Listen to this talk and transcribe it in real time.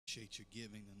Appreciate your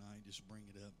giving tonight. Just bring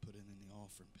it up, put it in the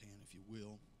offering pan if you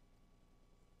will.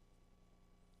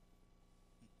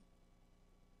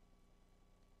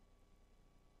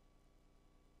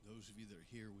 Those of you that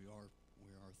are here, we are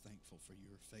thankful for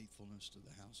your faithfulness to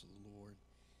the house of the Lord.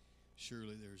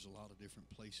 Surely there's a lot of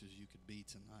different places you could be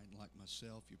tonight. Like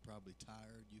myself, you're probably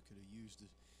tired. You could have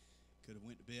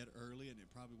went to bed early, and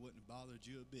it probably wouldn't have bothered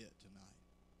you a bit tonight.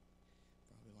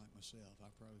 Probably like myself, I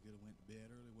probably could have went to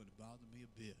bed early. It wouldn't have bothered me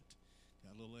a bit.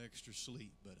 Got a little extra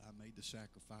sleep, but I made the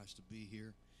sacrifice to be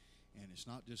here. And it's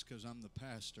not just because I'm the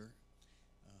pastor.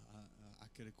 I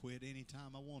could have quit any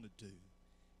time I wanted to.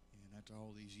 And after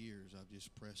all these years, I've just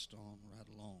pressed on right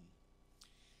along.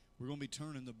 We're going to be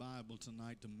turning the Bible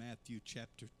tonight to Matthew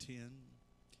chapter 10.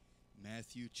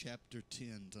 Matthew chapter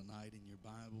 10 tonight in your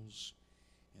Bibles.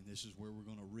 And this is where we're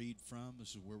going to read from.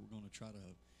 This is where we're going to try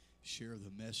to share the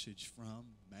message from.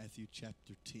 Matthew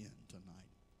chapter 10 tonight.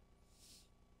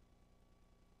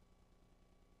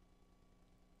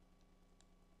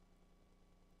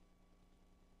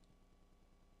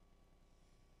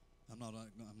 I'm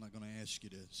not going to ask you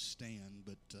to stand,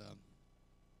 but I'm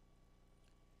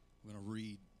going to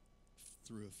read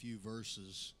through a few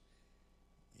verses,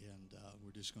 and we're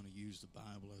just going to use the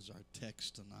Bible as our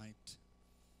text tonight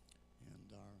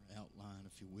and our outline,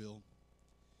 if you will.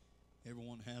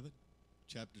 Everyone have it?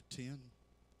 Chapter 10.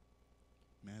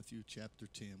 Matthew chapter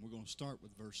 10. We're going to start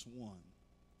with verse 1.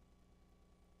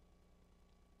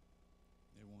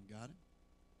 Everyone got it?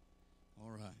 All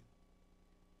right.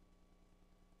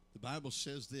 The Bible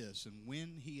says this, "And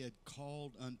when he had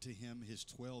called unto him his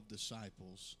 12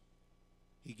 disciples,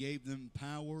 he gave them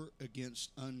power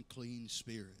against unclean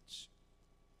spirits,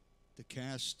 to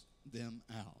cast them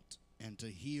out, and to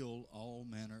heal all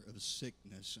manner of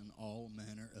sickness and all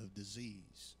manner of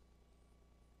disease.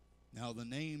 Now the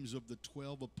names of the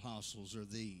 12 apostles are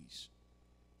these: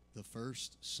 the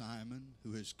first, Simon,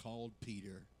 who is called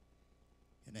Peter,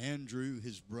 and Andrew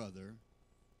his brother,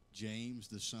 James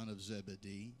the son of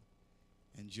Zebedee,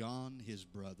 and John his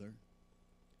brother,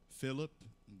 Philip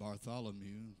and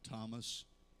Bartholomew, Thomas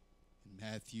and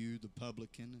Matthew the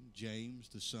publican, and James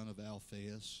the son of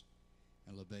Alphaeus,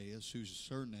 and Lebbaeus, whose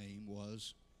surname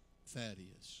was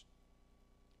Thaddeus,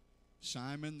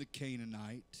 Simon the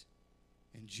Canaanite,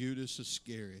 and Judas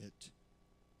Iscariot,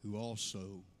 who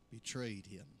also betrayed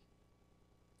him.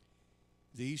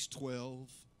 These 12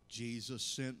 Jesus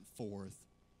sent forth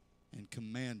and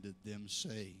commanded them,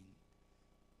 saying,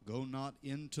 Go not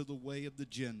into the way of the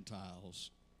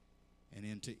Gentiles, and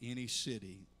into any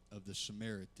city of the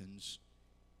Samaritans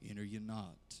enter ye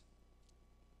not,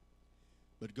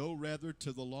 but go rather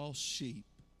to the lost sheep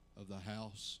of the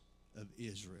house of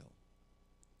Israel.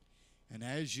 And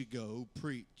as ye go,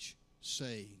 preach,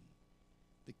 saying,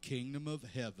 The kingdom of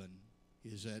heaven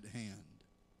is at hand.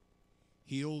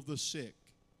 Heal the sick,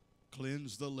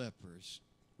 cleanse the lepers,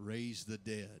 raise the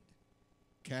dead,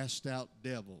 cast out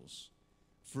devils.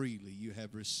 Freely you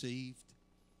have received,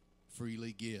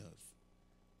 freely give.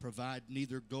 Provide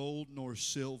neither gold nor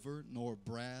silver nor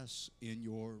brass in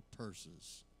your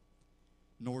purses,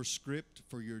 nor scrip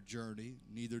for your journey,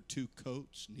 neither 2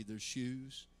 coats, neither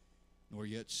shoes, nor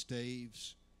yet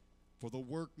staves, for the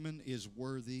workman is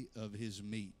worthy of his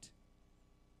meat.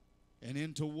 And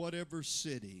into whatever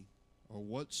city or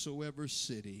whatsoever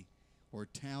city or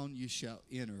town you shall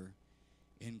enter,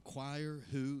 inquire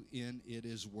who in it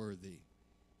is worthy,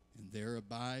 and there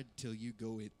abide till you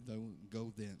go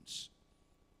thence.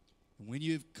 And when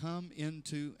you have come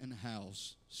into an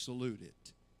house, salute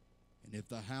it. And if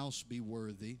the house be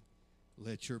worthy,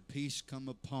 let your peace come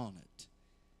upon it.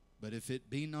 But if it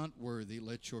be not worthy,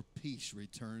 let your peace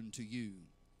return to you.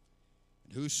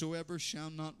 And whosoever shall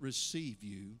not receive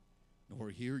you,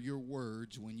 nor hear your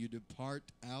words when you depart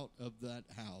out of that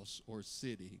house or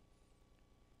city,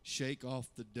 shake off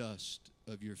the dust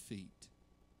of your feet.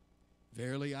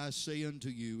 Verily I say unto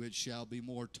you, it shall be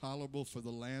more tolerable for the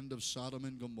land of Sodom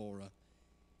and Gomorrah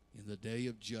in the day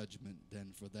of judgment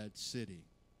than for that city.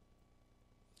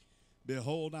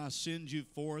 Behold, I send you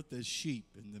forth as sheep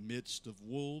in the midst of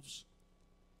wolves.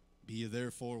 Be ye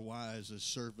therefore wise as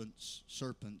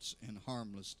serpents, and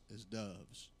harmless as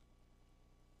doves.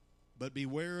 But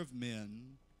beware of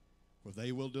men, for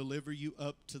they will deliver you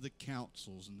up to the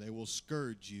councils, and they will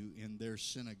scourge you in their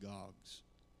synagogues.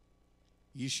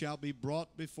 Ye shall be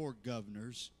brought before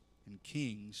governors and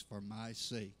kings for my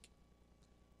sake,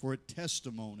 for a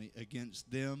testimony against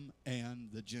them and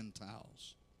the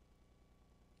Gentiles.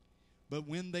 But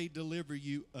when they deliver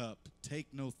you up,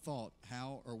 take no thought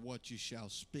how or what you shall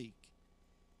speak,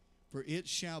 for it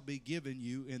shall be given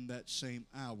you in that same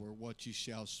hour what you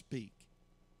shall speak.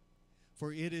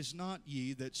 For it is not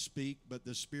ye that speak, but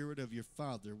the Spirit of your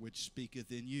Father which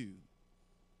speaketh in you.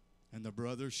 And the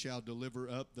brother shall deliver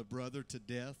up the brother to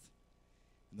death,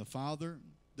 and the father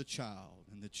the child,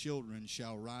 and the children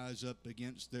shall rise up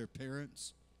against their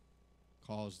parents,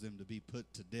 cause them to be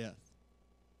put to death.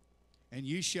 And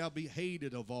ye shall be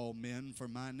hated of all men for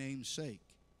my name's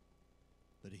sake,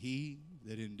 but he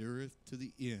that endureth to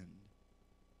the end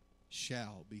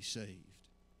shall be saved.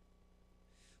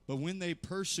 But when they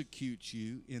persecute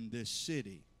you in this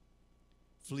city,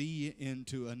 flee ye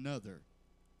into another.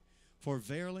 For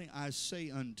verily I say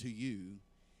unto you,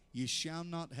 ye shall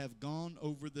not have gone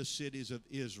over the cities of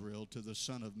Israel till the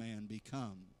Son of Man be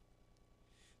come.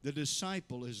 The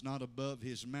disciple is not above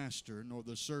his master, nor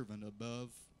the servant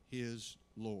above his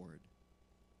Lord.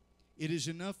 It is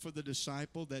enough for the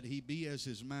disciple that he be as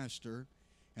his master,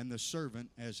 and the servant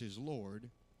as his Lord.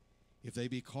 If they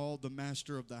be called the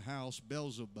master of the house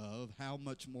Beelzebub, how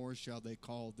much more shall they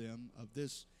call them of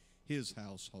this his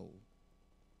household?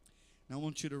 Now I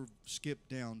want you to skip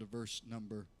down to verse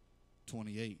number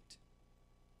 28.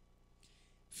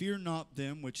 Fear not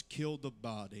them which kill the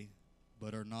body,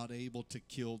 but are not able to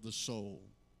kill the soul,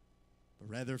 but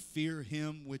rather fear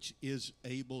him which is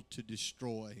able to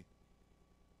destroy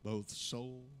both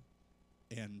soul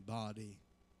and body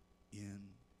in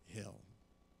hell.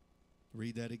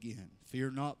 Read that again.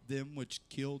 Fear not them which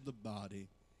kill the body,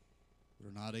 but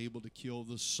are not able to kill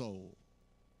the soul,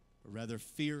 but rather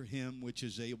fear him which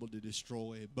is able to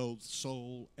destroy both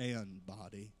soul and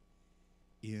body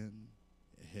in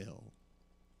hell.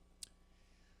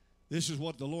 This is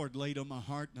what the Lord laid on my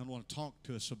heart, and I want to talk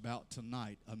to us about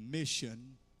tonight. A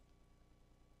mission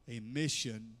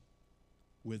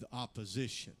with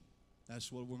opposition.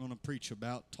 That's what we're going to preach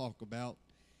about, talk about,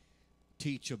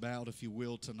 teach about, if you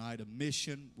will, tonight. A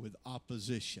mission with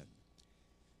opposition.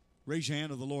 Raise your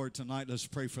hand to the Lord tonight. Let's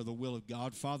pray for the will of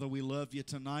God. Father, we love you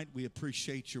tonight. We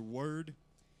appreciate your word.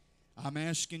 I'm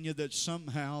asking you that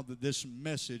somehow that this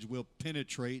message will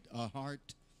penetrate a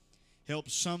heart, help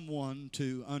someone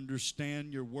to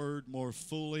understand your word more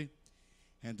fully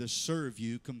and to serve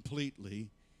you completely.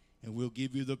 And we'll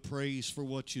give you the praise for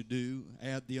what you do.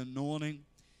 Add the anointing,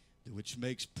 which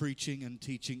makes preaching and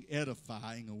teaching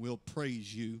edifying, and we'll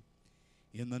praise you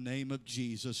in the name of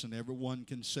Jesus. And everyone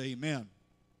can say amen.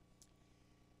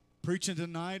 Preaching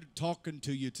tonight, talking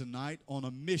to you tonight on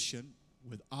a mission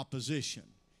with opposition.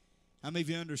 How many of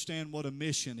you understand what a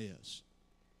mission is?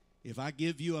 If I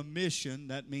give you a mission,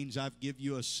 that means I've given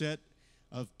you a set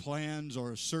of plans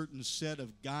or a certain set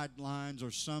of guidelines or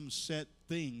some set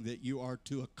thing that you are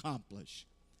to accomplish.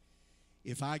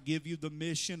 If I give you the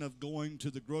mission of going to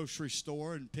the grocery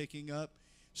store and picking up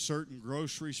certain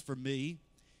groceries for me,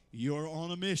 you're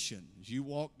on a mission. As you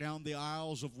walk down the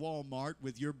aisles of Walmart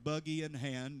with your buggy in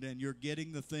hand and you're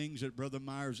getting the things that Brother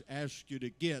Myers asked you to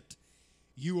get,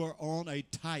 you are on a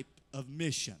type of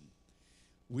mission.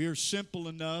 We're simple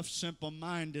enough,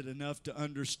 simple-minded enough to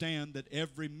understand that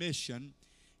every mission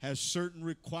has certain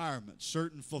requirements,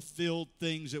 certain fulfilled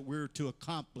things that we're to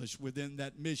accomplish within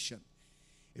that mission.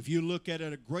 If you look at it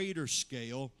at a greater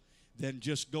scale than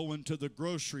just going to the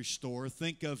grocery store,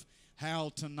 think of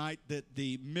how tonight that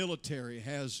the military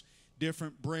has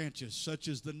different branches, such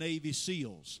as the Navy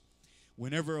SEALs.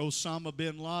 Whenever Osama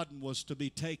bin Laden was to be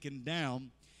taken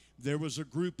down, there was a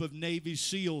group of Navy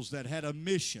SEALs that had a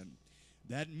mission.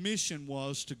 That mission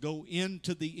was to go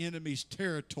into the enemy's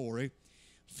territory,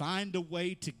 find a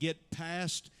way to get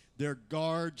past their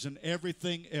guards and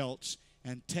everything else,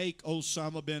 and take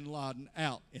Osama bin Laden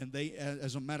out. And they,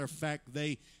 as a matter of fact,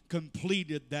 they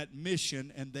completed that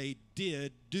mission, and they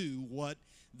did do what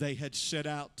they had set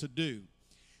out to do.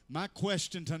 My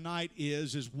question tonight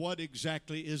is what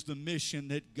exactly is the mission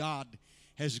that God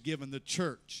has given the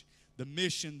church? The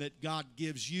mission that God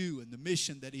gives you and the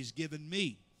mission that He's given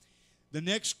me. The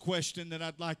next question that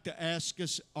I'd like to ask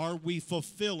us, are we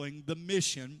fulfilling the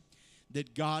mission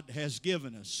that God has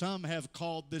given us? Some have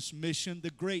called this mission the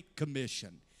Great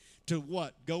Commission. To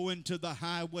what? Go into the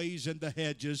highways and the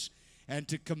hedges and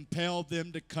to compel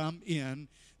them to come in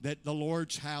that the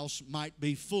Lord's house might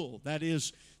be full. That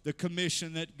is the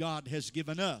commission that God has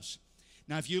given us.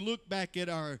 Now, if you look back at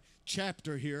our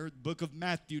chapter here, the book of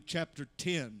Matthew, chapter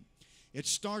 10, it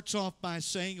starts off by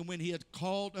saying, and when He had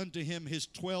called unto Him His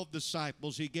 12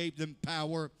 disciples, He gave them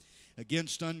power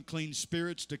against unclean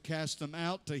spirits to cast them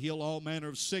out, to heal all manner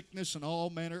of sickness and all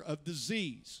manner of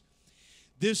disease.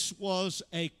 This was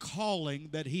a calling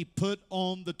that He put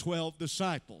on the 12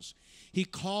 disciples. He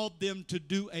called them to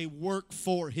do a work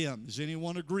for Him. Does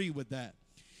anyone agree with that?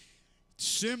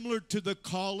 Similar to the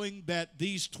calling that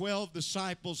these 12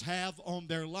 disciples have on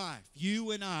their life.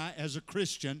 You and I, as a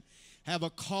Christian, have a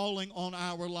calling on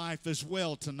our life as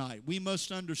well tonight. We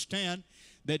must understand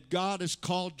that God has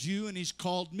called you and He's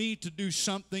called me to do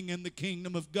something in the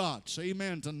kingdom of God. Say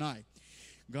amen tonight.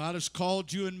 God has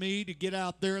called you and me to get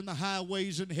out there in the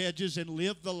highways and hedges and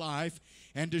live the life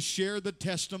and to share the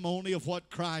testimony of what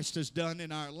Christ has done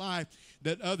in our life,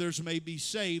 that others may be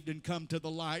saved and come to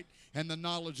the light and the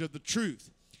knowledge of the truth.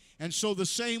 And so the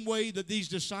same way that these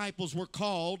disciples were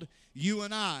called, you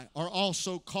and I are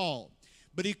also called.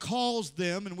 But He calls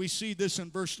them, and we see this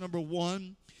in verse number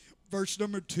 1. Verse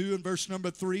number 2 and verse number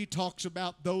 3 talks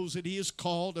about those that He has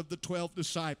called of the 12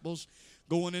 disciples,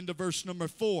 going into verse number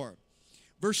 4.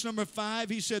 Verse number 5,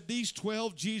 He said, these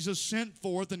 12 Jesus sent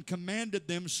forth and commanded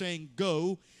them, saying,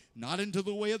 go not into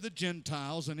the way of the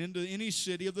Gentiles, and into any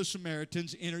city of the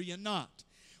Samaritans enter ye not.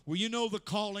 Well, you know the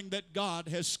calling that God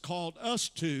has called us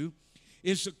to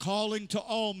is a calling to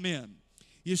all men.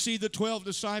 You see, the 12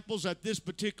 disciples at this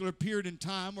particular period in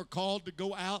time were called to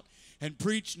go out and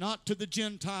preach not to the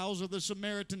Gentiles or the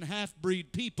Samaritan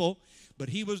half-breed people, but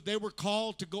they were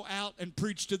called to go out and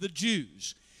preach to the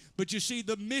Jews. But you see,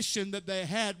 the mission that they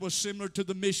had was similar to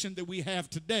the mission that we have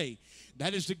today.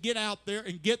 That is to get out there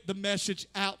and get the message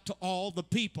out to all the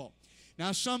people.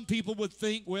 Now, some people would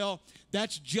think, well,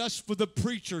 that's just for the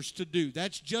preachers to do.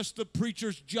 That's just the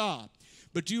preacher's job.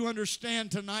 But you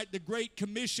understand tonight, the Great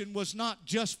Commission was not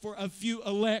just for a few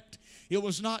elect. It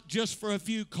was not just for a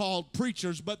few called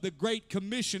preachers, but the Great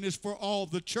Commission is for all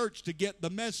the church to get the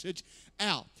message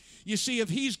out. You see, if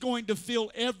He's going to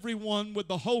fill everyone with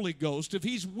the Holy Ghost, if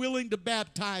He's willing to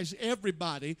baptize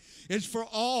everybody, it's for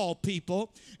all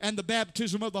people, and the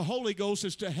baptism of the Holy Ghost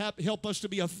is to help us to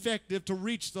be effective to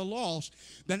reach the lost,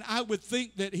 then I would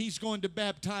think that He's going to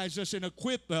baptize us and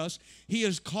equip us. He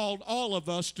has called all of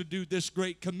us to do this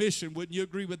Great Commission. Wouldn't you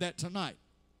agree with that tonight?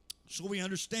 So we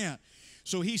understand.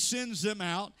 So He sends them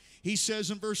out. He says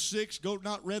in verse 6, go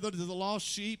not rather to the lost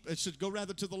sheep. It says, go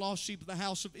rather to the lost sheep of the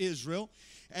house of Israel.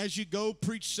 As you go,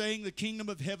 preach, saying, the kingdom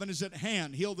of heaven is at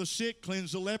hand. Heal the sick,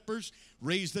 cleanse the lepers,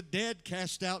 raise the dead,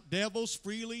 cast out devils.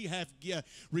 Freely have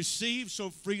received, so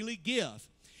freely give.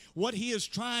 What He is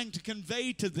trying to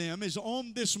convey to them is,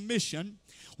 on this mission,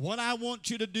 what I want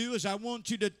you to do is I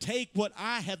want you to take what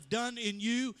I have done in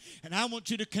you, and I want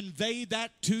you to convey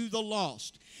that to the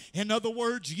lost. In other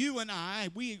words, you and I,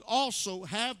 we also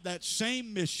have that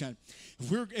same mission.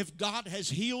 If God has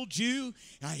healed you,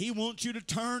 He wants you to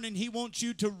turn and He wants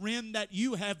you to rend that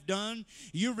you have done,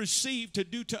 you receive to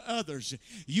do to others.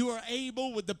 You are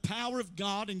able, with the power of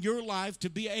God in your life, to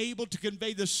be able to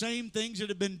convey the same things that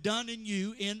have been done in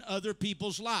you in other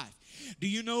people's life. Do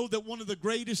you know that one of the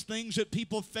greatest things that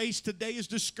people face today is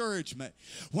discouragement?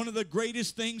 One of the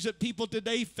greatest things that people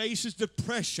today face is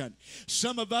depression.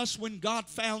 Some of us, when God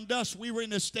found us, we were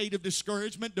in a state of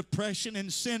discouragement, depression,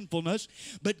 and sinfulness.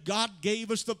 But God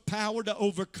gave us the power to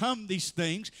overcome these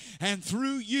things. And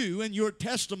through you and your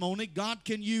testimony, God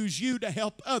can use you to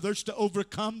help others to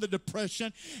overcome the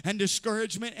depression and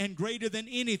discouragement, and greater than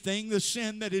anything, the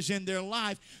sin that is in their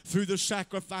life, through the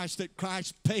sacrifice that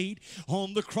Christ paid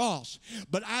on the cross.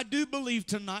 But I do believe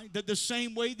tonight that the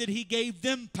same way that He gave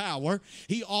them power,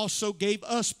 He also gave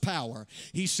us power.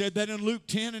 He said that in Luke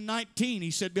 10 and 19. He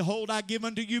said, behold, I give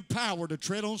unto you power to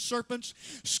tread on serpents,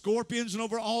 scorpions, and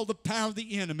over all the power of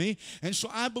the enemy. And so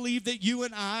I believe that you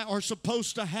and I are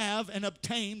supposed to have and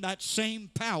obtain that same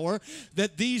power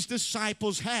that these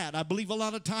disciples had. I believe a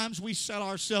lot of times we sell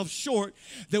ourselves short,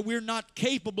 that we're not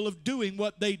capable of doing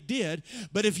what they did.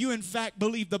 But if you in fact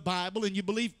believe the Bible and you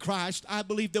believe Christ, I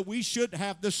believe that we should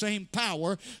have the same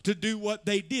power to do what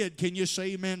they did. Can you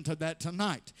say amen to that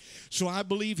tonight? So I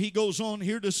believe he goes on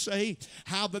here to say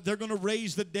how that they're going to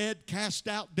raise the dead, cast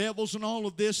out devils, and all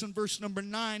of this. In verse number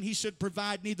 9, he said,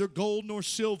 provide neither gold nor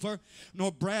silver,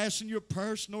 nor brass in your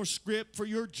purse, nor scrip for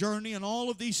your journey, and all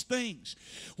of these things.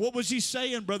 What was he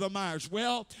saying, Brother Myers?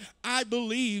 Well, I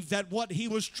believe that what he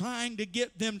was trying to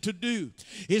get them to do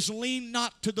is lean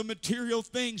not to the material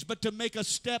things, but to make a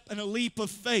step and a leap of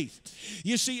faith.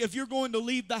 You see, if you're going to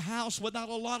leave the house without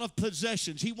a lot of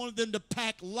possessions, he wanted them to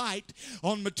pack light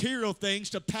on material things,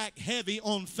 to pack heavy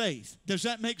on faith. Does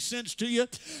that make sense to you?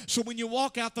 So when you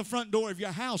walk out the front door of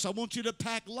your house, I want you to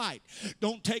pack light.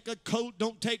 Don't take a coat,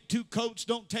 don't take 2 coats,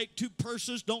 don't take 2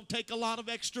 purses, don't take a lot of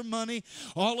extra money.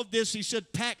 All of this, he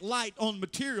said, pack light on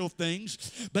material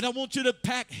things, but I want you to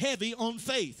pack heavy on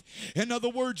faith. In other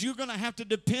words, you're going to have to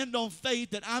depend on faith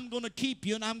that I'm going to keep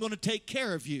you and I'm going to take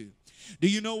care of you. Do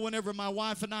you know whenever my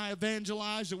wife and I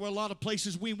evangelized, there were a lot of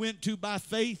places we went to by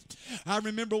faith. I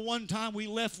remember one time we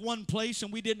left one place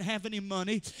and we didn't have any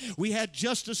money. We had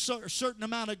just a certain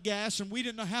amount of gas and we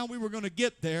didn't know how we were going to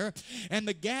get there. And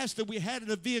the gas that we had in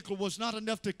the vehicle was not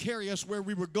enough to carry us where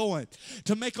we were going.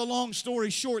 To make a long story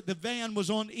short, the van was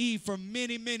on E for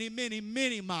many, many, many,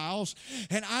 many miles.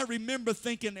 And I remember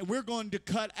thinking that we're going to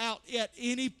cut out at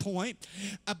any point.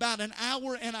 About an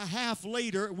hour and a half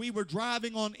later, we were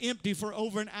driving on empty for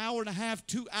over an hour and a half,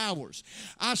 2 hours.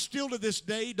 I still to this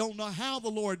day don't know how the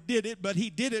Lord did it, but He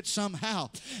did it somehow.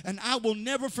 And I will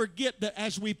never forget that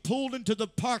as we pulled into the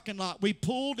parking lot, we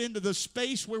pulled into the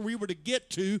space where we were to get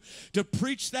to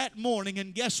preach that morning.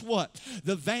 And guess what?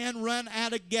 The van ran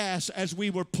out of gas as we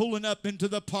were pulling up into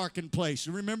the parking place.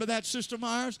 You remember that, Sister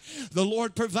Myers? The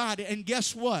Lord provided. And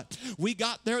guess what? We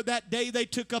got there that day. They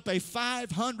took up a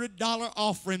 $500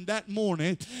 offering that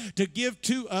morning to give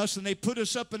to us, and they put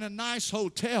us up in a nice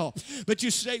hotel. But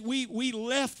you say, we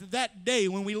left that day.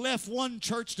 When we left one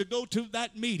church to go to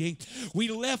that meeting, we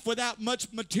left without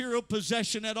much material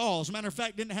possession at all. As a matter of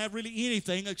fact, didn't have really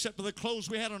anything except for the clothes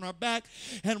we had on our back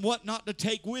and what not to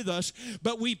take with us.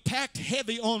 But we packed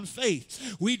heavy on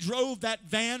faith. We drove that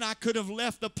van. I could have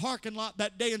left the parking lot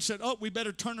that day and said, oh, we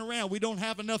better turn around. We don't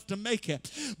have enough to make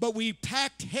it. But we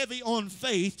packed heavy on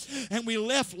faith and we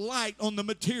left light on the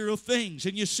material things.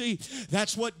 And you see,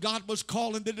 that's what God was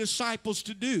calling the disciples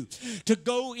to do, to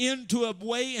go into a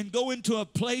way and go into a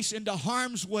place, into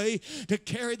harm's way, to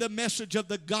carry the message of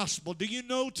the gospel. Do you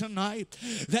know tonight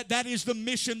that that is the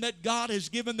mission that God has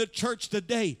given the church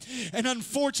today? And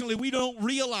unfortunately, we don't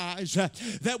realize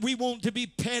that we want to be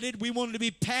petted, we want to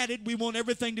be patted, we want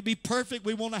everything to be perfect,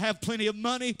 we want to have plenty of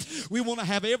money, we want to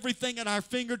have everything at our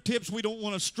fingertips, we don't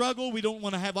want to struggle, we don't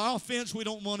want to have offense, we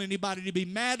don't want anybody to be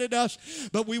mad at us,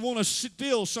 but we want to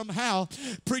still somehow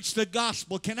preach the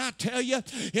gospel. Can I tell you,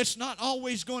 it's not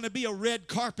always going to be a red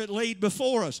carpet laid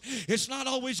before us. It's not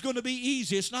always going to be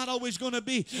easy. It's not always going to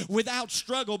be without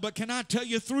struggle, but can I tell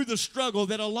you, through the struggle,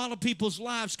 that a lot of people's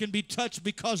lives can be touched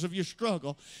because of your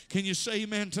struggle. Can you say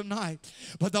amen tonight?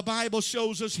 But the Bible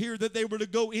shows us here that they were to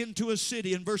go into a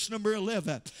city in verse number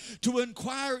 11 to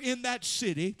inquire in that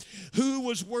city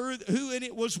who in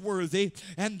it was worthy,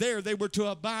 and there they were to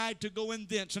abide, to go in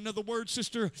thence. In other words,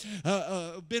 Sister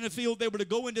Benefield, they were to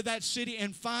go into that city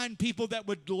and find people that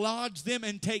would lodge them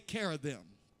and take care of them.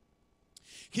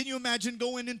 Can you imagine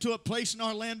going into a place in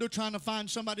Orlando trying to find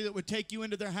somebody that would take you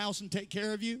into their house and take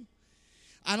care of you?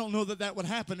 I don't know that that would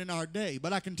happen in our day,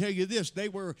 but I can tell you this, they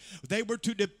were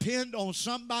to depend on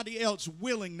somebody else's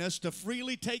willingness to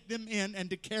freely take them in and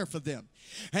to care for them.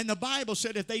 And the Bible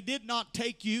said if they did not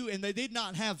take you and they did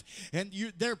not have, and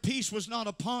their peace was not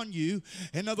upon you,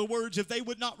 in other words, if they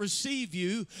would not receive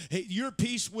you, your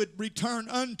peace would return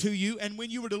unto you, and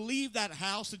when you were to leave that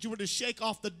house, that you were to shake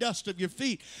off the dust of your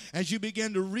feet. As you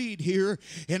begin to read here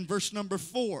in verse number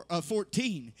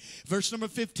 14. Verse number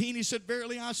 15, he said,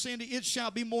 verily I say unto you, it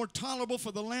shall be more tolerable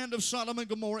for the land of Sodom and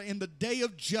Gomorrah in the day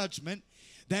of judgment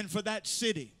than for that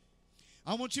city.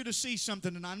 I want you to see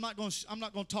something tonight. I'm not going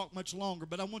to talk much longer,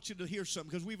 but I want you to hear something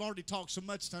because we've already talked so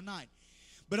much tonight.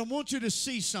 But I want you to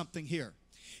see something here.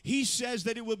 He says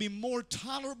that it will be more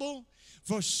tolerable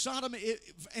for Sodom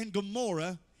and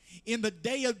Gomorrah in the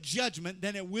day of judgment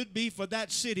than it would be for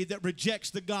that city that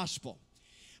rejects the gospel.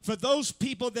 For those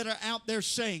people that are out there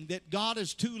saying that God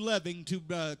is too loving to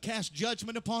cast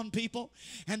judgment upon people,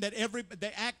 and that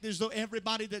they act as though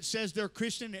everybody that says they're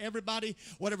Christian, everybody,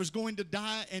 whatever's going to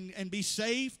die and be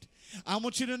saved, I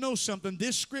want you to know something.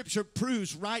 This scripture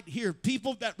proves right here,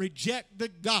 people that reject the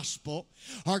gospel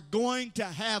are going to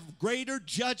have greater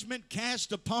judgment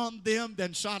cast upon them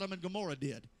than Sodom and Gomorrah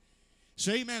did.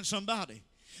 Say amen, somebody.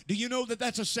 Do you know that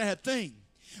that's a sad thing?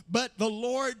 But the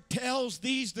Lord tells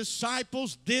these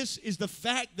disciples, this is the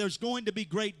fact, there's going to be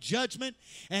great judgment,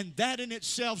 and that in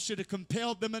itself should have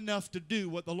compelled them enough to do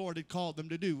what the Lord had called them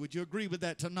to do. Would you agree with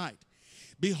that tonight?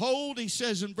 Behold, he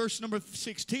says in verse number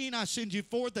 16, I send you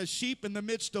forth as sheep in the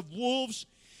midst of wolves.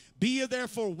 Be ye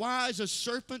therefore wise as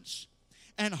serpents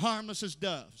and harmless as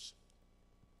doves.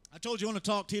 I told you I want to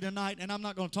talk to you tonight, and I'm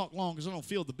not going to talk long because I don't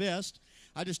feel the best.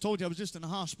 I just told you I was just in the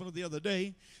hospital the other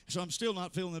day, so I'm still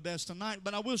not feeling the best tonight.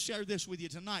 But I will share this with you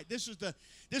tonight. This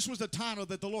was the title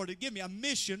that the Lord had given me, a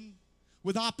mission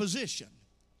with opposition.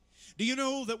 Do you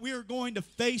know that we are going to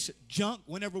face junk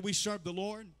whenever we serve the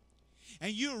Lord?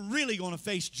 And you're really going to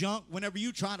face junk whenever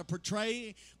you try to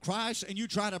portray Christ and you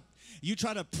try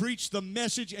to preach the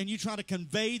message and you try to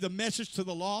convey the message to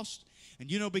the lost.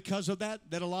 And you know, because of that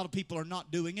a lot of people are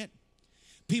not doing it.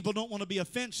 People don't want to be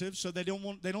offensive, so they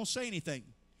don't say anything.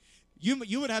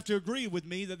 You would have to agree with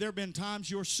me that there have been times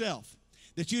yourself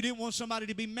that you didn't want somebody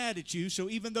to be mad at you, so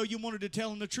even though you wanted to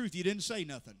tell them the truth, you didn't say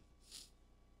nothing.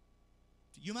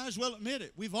 You might as well admit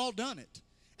it. We've all done it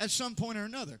at some point or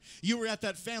another. You were at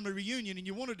that family reunion and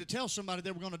you wanted to tell somebody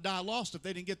they were going to die lost if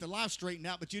they didn't get their life straightened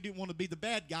out, but you didn't want to be the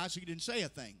bad guy, so you didn't say a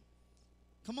thing.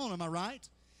 Come on, am I right?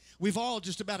 We've all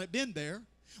just about been there.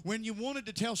 When you wanted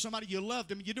to tell somebody you loved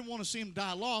them, you didn't want to see them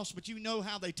die lost, but you know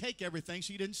how they take everything,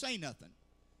 so you didn't say nothing.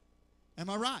 Am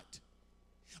I right?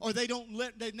 Or they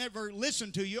never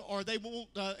listen to you, or they won't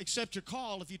accept your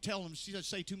call if you tell them to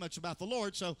say too much about the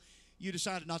Lord, so you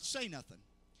decided not to say nothing.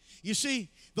 You see,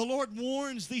 the Lord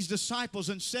warns these disciples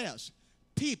and says,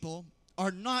 people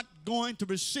are not going to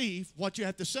receive what you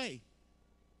have to say.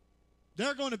 There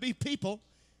are going to be people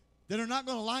that are not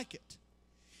going to like it.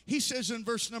 He says in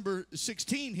verse number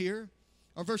 16 here,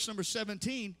 or verse number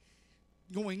 17,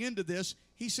 going into this,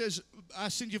 he says, I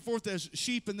send you forth as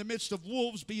sheep in the midst of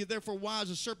wolves. Be ye therefore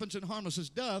wise as serpents and harmless as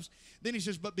doves. Then he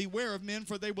says, but beware of men,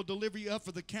 for they will deliver you up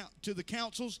to the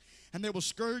councils, and they will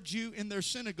scourge you in their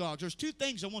synagogues. There's two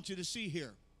things I want you to see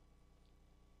here.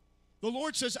 The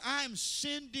Lord says, I am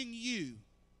sending you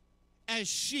as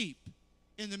sheep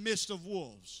in the midst of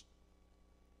wolves.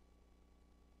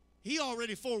 He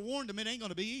already forewarned them it ain't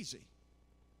going to be easy.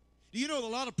 Do you know that a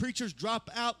lot of preachers drop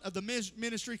out of the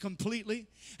ministry completely,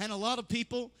 and a lot of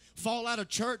people fall out of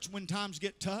church when times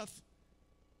get tough?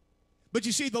 But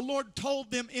you see, the Lord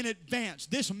told them in advance,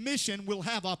 this mission will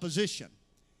have opposition.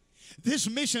 This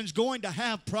mission's going to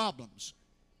have problems.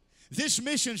 This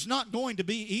mission's not going to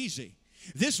be easy.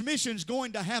 This mission's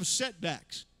going to have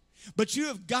setbacks. But you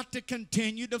have got to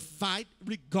continue to fight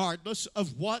regardless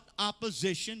of what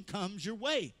opposition comes your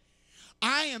way.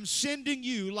 I am sending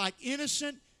you like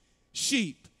innocent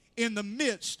sheep in the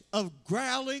midst of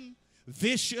growling,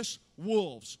 vicious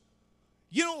wolves.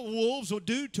 You know what wolves will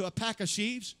do to a pack of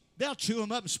sheep? They'll chew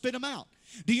them up and spit them out.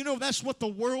 Do you know that's what the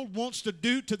world wants to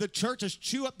do to the church, is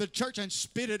chew up the church and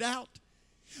spit it out?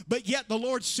 But yet the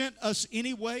Lord sent us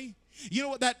anyway. You know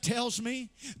what that tells me?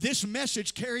 This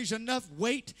message carries enough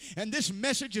weight, and this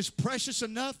message is precious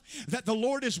enough that the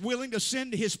Lord is willing to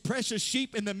send his precious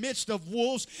sheep in the midst of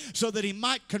wolves so that he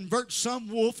might convert some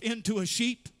wolf into a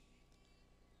sheep.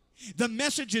 The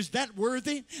message is that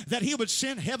worthy that he would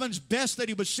send heaven's best, that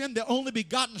he would send the only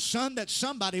begotten Son that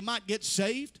somebody might get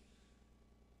saved.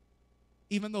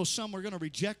 Even though some are going to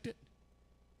reject it,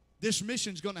 this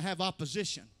mission's going to have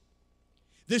opposition.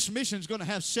 This mission's going to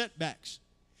have setbacks.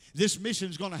 This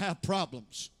mission's going to have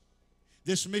problems.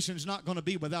 This mission's not going to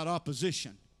be without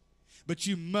opposition. But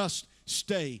you must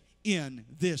stay in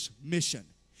this mission.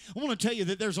 I want to tell you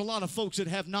that there's a lot of folks that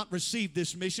have not received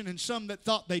this mission, and some that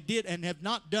thought they did and have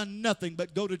not done nothing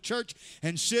but go to church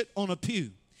and sit on a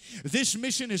pew. This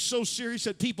mission is so serious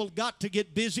that people got to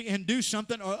get busy and do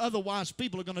something, or otherwise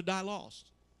people are going to die lost.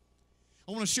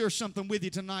 I want to share something with you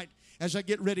tonight as I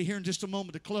get ready here in just a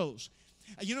moment to close.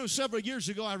 You know, several years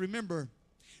ago, I remember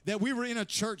that we were in a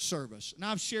church service, and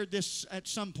I've shared this at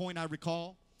some point, I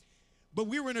recall. But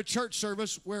we were in a church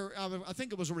service where I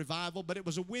think it was a revival, but it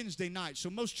was a Wednesday night, so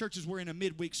most churches were in a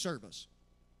midweek service.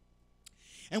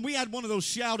 And we had one of those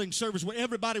shouting services where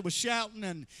everybody was shouting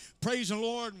and praising the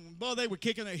Lord, and boy, they were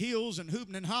kicking their heels and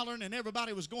hooting and hollering, and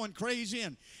everybody was going crazy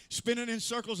and spinning in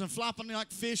circles and flopping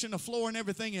like fish in the floor and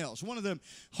everything else. One of them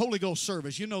Holy Ghost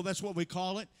service, you know, that's what we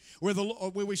call it, where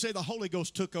we say the Holy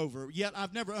Ghost took over. Yet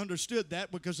I've never understood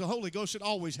that, because the Holy Ghost should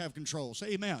always have control.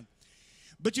 Say amen.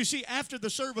 But you see, after the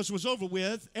service was over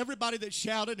with, everybody that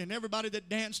shouted and everybody that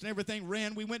danced and everything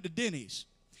ran, we went to Denny's.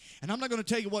 And I'm not going to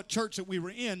tell you what church that we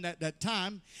were in at that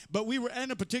time, but we were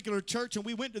in a particular church, and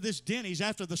we went to this Denny's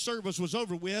after the service was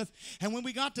over with. And when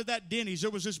we got to that Denny's, there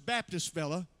was this Baptist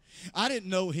fella. I didn't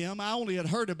know him. I only had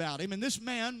heard about him. And this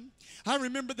man, I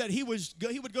remember that he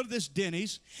would go to this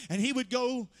Denny's, and he would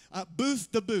go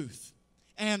booth to booth.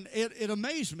 And it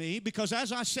amazed me, because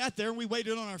as I sat there and we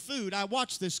waited on our food, I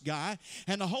watched this guy,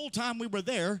 and the whole time we were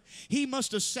there, he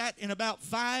must have sat in about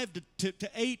 5 to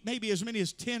 8, maybe as many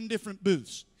as 10 different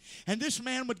booths. And this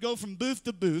man would go from booth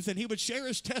to booth, and he would share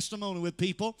his testimony with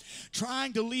people,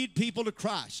 trying to lead people to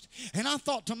Christ. And I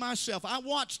thought to myself, I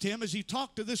watched him as he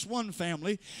talked to this one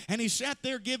family, and he sat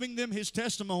there giving them his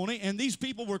testimony, and these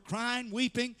people were crying,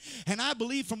 weeping, and I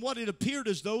believe from what it appeared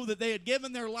as though that they had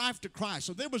given their life to Christ.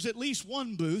 So there was at least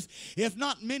one booth, if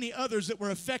not many others, that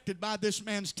were affected by this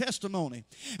man's testimony.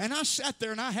 And I sat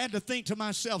there and I had to think to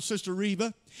myself, Sister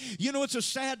Reva, You know, it's a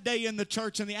sad day in the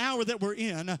church in the hour that we're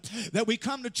in, that we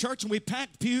come to church and we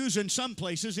pack pews in some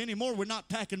places. Anymore, we're not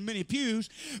packing many pews,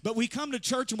 but we come to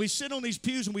church and we sit on these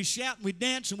pews and we shout and we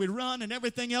dance and we run and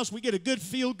everything else. We get a good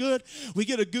feel good. We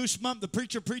get a goosebump. The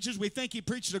preacher preaches. We think he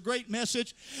preaches a great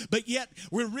message, but yet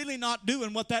we're really not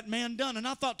doing what that man done. And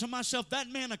I thought to myself, that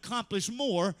man accomplished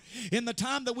more in the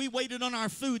time that we waited on our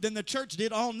food than the church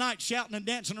did all night, shouting and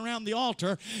dancing around the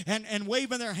altar and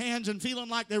waving their hands and feeling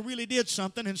like they really did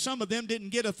something. And some of them didn't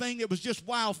get a thing. It was just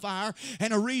wildfire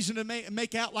and a reason to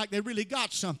make out like they really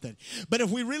got something. But if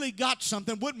we really got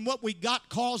something, wouldn't what we got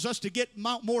cause us to get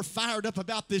more fired up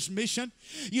about this mission?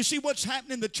 You see, what's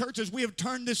happening in the church is we have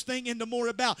turned this thing into more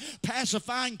about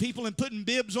pacifying people and putting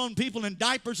bibs on people and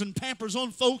diapers and pampers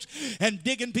on folks and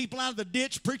digging people out of the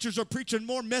ditch. Preachers are preaching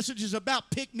more messages about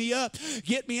pick me up,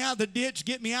 get me out of the ditch,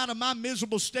 get me out of my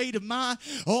miserable state of mind.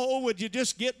 Oh, would you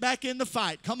just get back in the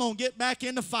fight? Come on, get back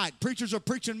in the fight. Preachers are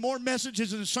preaching more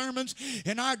messages and sermons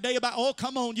in our day about, oh,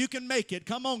 come on, you can make it.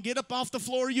 Come on, get up off the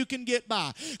floor, you can get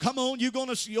by. Come on, you're going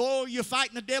to see, oh, you're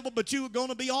fighting the devil, but you're going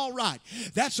to be all right.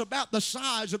 That's about the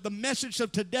size of the message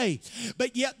of today.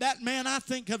 But yet that man, I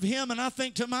think of him and I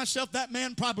think to myself, that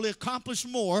man probably accomplished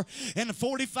more in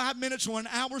 45 minutes or an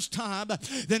hour's time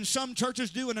than some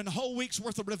churches do in a whole week's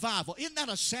worth of revival. Isn't that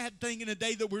a sad thing in the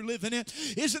day that we're living in?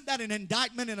 Isn't that an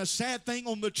indictment and a sad thing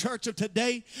on the church of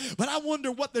today? But I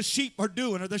wonder what the sheep are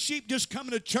doing. Are the sheep just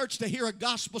coming to church to hear a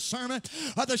gospel sermon?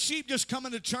 Are the sheep just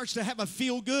coming to church to have a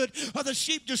feel good? Are the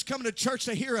sheep just coming to church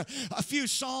to hear a few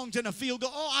songs and a feel good?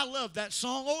 Oh, I love that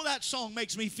song. Oh, that song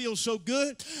makes me feel so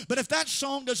good. But if that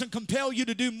song doesn't compel you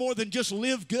to do more than just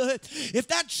live good, if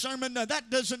that sermon, that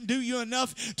doesn't do you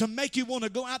enough to make you want to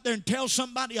go out there and tell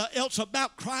somebody else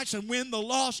about Christ and win the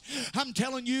lost, I'm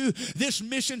telling you, this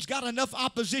mission's got enough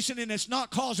opposition and it's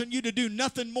not causing you to do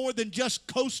nothing more than just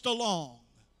coast along.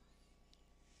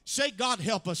 Say, God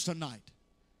help us tonight.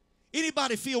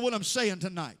 Anybody feel what I'm saying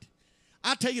tonight?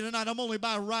 I tell you tonight,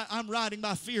 I'm riding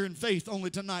by fear and faith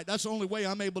only tonight. That's the only way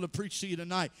I'm able to preach to you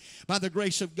tonight, by the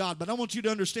grace of God. But I want you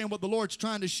to understand what the Lord's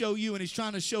trying to show you, and He's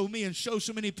trying to show me and show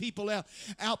so many people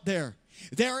out there.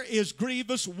 There is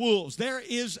grievous wolves. There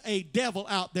is a devil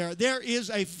out there. There is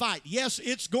a fight. Yes,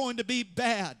 it's going to be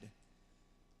bad.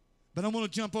 But I'm going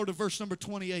to jump over to verse number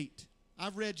 28.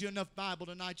 I've read you enough Bible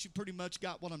tonight. You pretty much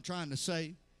got what I'm trying to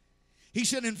say. He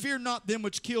said, and fear not them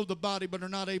which kill the body, but are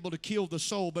not able to kill the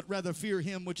soul, but rather fear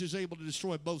him which is able to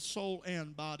destroy both soul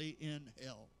and body in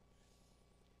hell.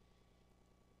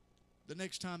 The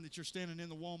next time that you're standing in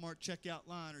the Walmart checkout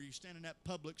line, or you're standing at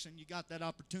Publix and you got that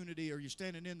opportunity, or you're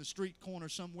standing in the street corner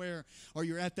somewhere, or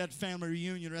you're at that family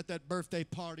reunion, or at that birthday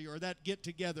party, or that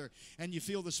get-together, and you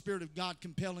feel the Spirit of God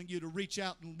compelling you to reach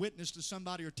out and witness to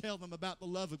somebody or tell them about the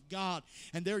love of God,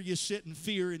 and there you sit in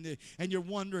fear and you're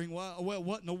wondering, well,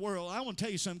 what in the world? I want to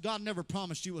tell you something. God never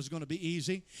promised you it was going to be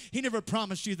easy. He never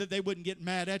promised you that they wouldn't get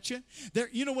mad at you.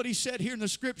 You know what He said here in the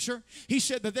Scripture? He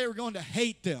said that they were going to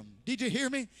hate them. Did you hear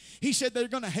me? He said they're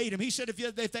going to hate him. He said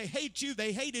if they hate you,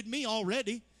 they hated me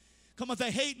already. Come on, if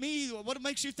they hate me, what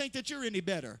makes you think that you're any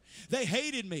better? They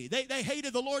hated me. They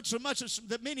hated the Lord so much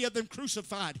that many of them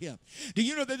crucified Him. Do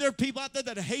you know that there are people out there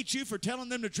that hate you for telling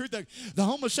them the truth? The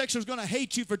homosexual is going to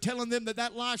hate you for telling them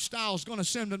that lifestyle is going to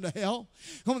send them to hell.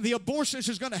 Come on, the abortionist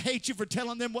is going to hate you for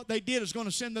telling them what they did is going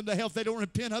to send them to hell if they don't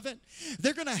repent of it.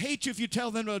 They're going to hate you if you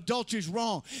tell them adultery is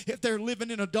wrong. If they're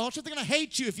living in adultery, they're going to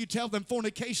hate you if you tell them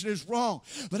fornication is wrong.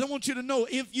 But I want you to know,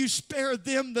 if you spare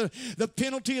them the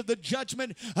penalty of the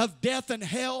judgment of death and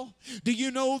hell, do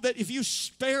you know that if you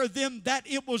spare them, that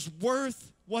it was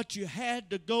worth what you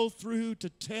had to go through to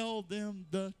tell them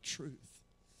the truth?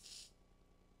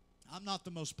 I'm not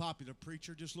the most popular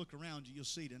preacher. Just look around you, you'll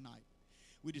see tonight.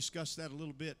 We discussed that a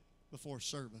little bit before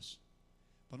service.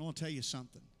 But I want to tell you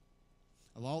something.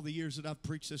 Of all the years that I've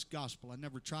preached this gospel, I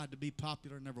never tried to be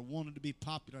popular. I never wanted to be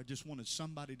popular. I just wanted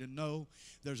somebody to know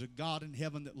there's a God in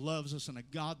heaven that loves us, and a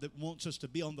God that wants us to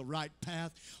be on the right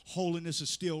path. Holiness is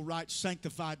still right.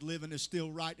 Sanctified living is still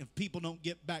right. If people don't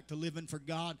get back to living for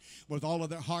God with all of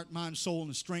their heart, mind, soul,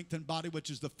 and strength and body, which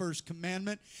is the first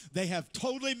commandment, they have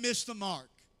totally missed the mark.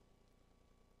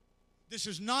 This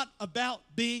is not about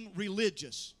being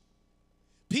religious.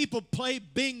 People play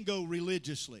bingo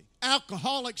religiously.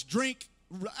 Alcoholics drink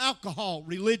alcohol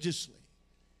religiously.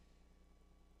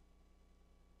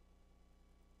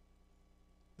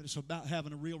 But it's about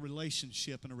having a real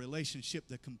relationship, and a relationship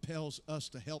that compels us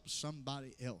to help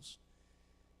somebody else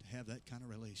to have that kind of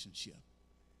relationship.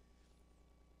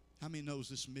 How many knows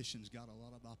this mission's got a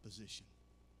lot of opposition?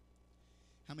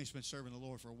 How many's been serving the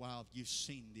Lord for a while? You've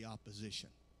seen the opposition.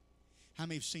 How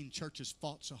many have seen churches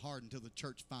fought so hard until the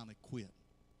church finally quit?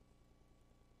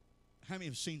 How many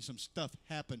have seen some stuff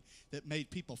happen that made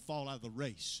people fall out of the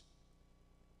race?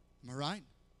 Am I right?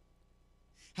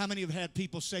 How many have had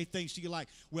people say things to you like,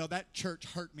 well, that church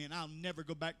hurt me and I'll never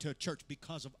go back to a church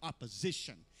because of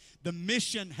opposition? The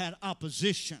mission had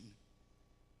opposition.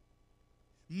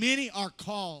 Many are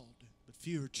called, but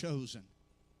few are chosen.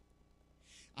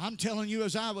 I'm telling you,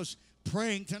 as I was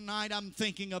praying tonight, I'm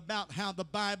thinking about how the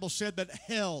Bible said that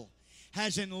hell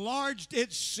has enlarged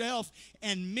itself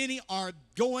and many are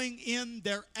going in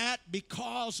thereat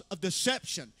because of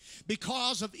deception,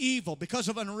 because of evil, because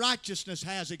of unrighteousness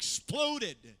has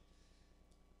exploded. It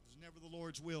was never the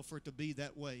Lord's will for it to be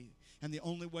that way. And the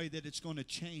only way that it's going to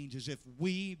change is if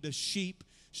we, the sheep,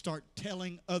 start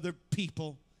telling other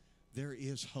people there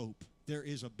is hope. There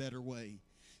is a better way.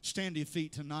 Stand to your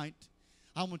feet tonight.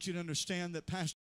 I want you to understand that Pastor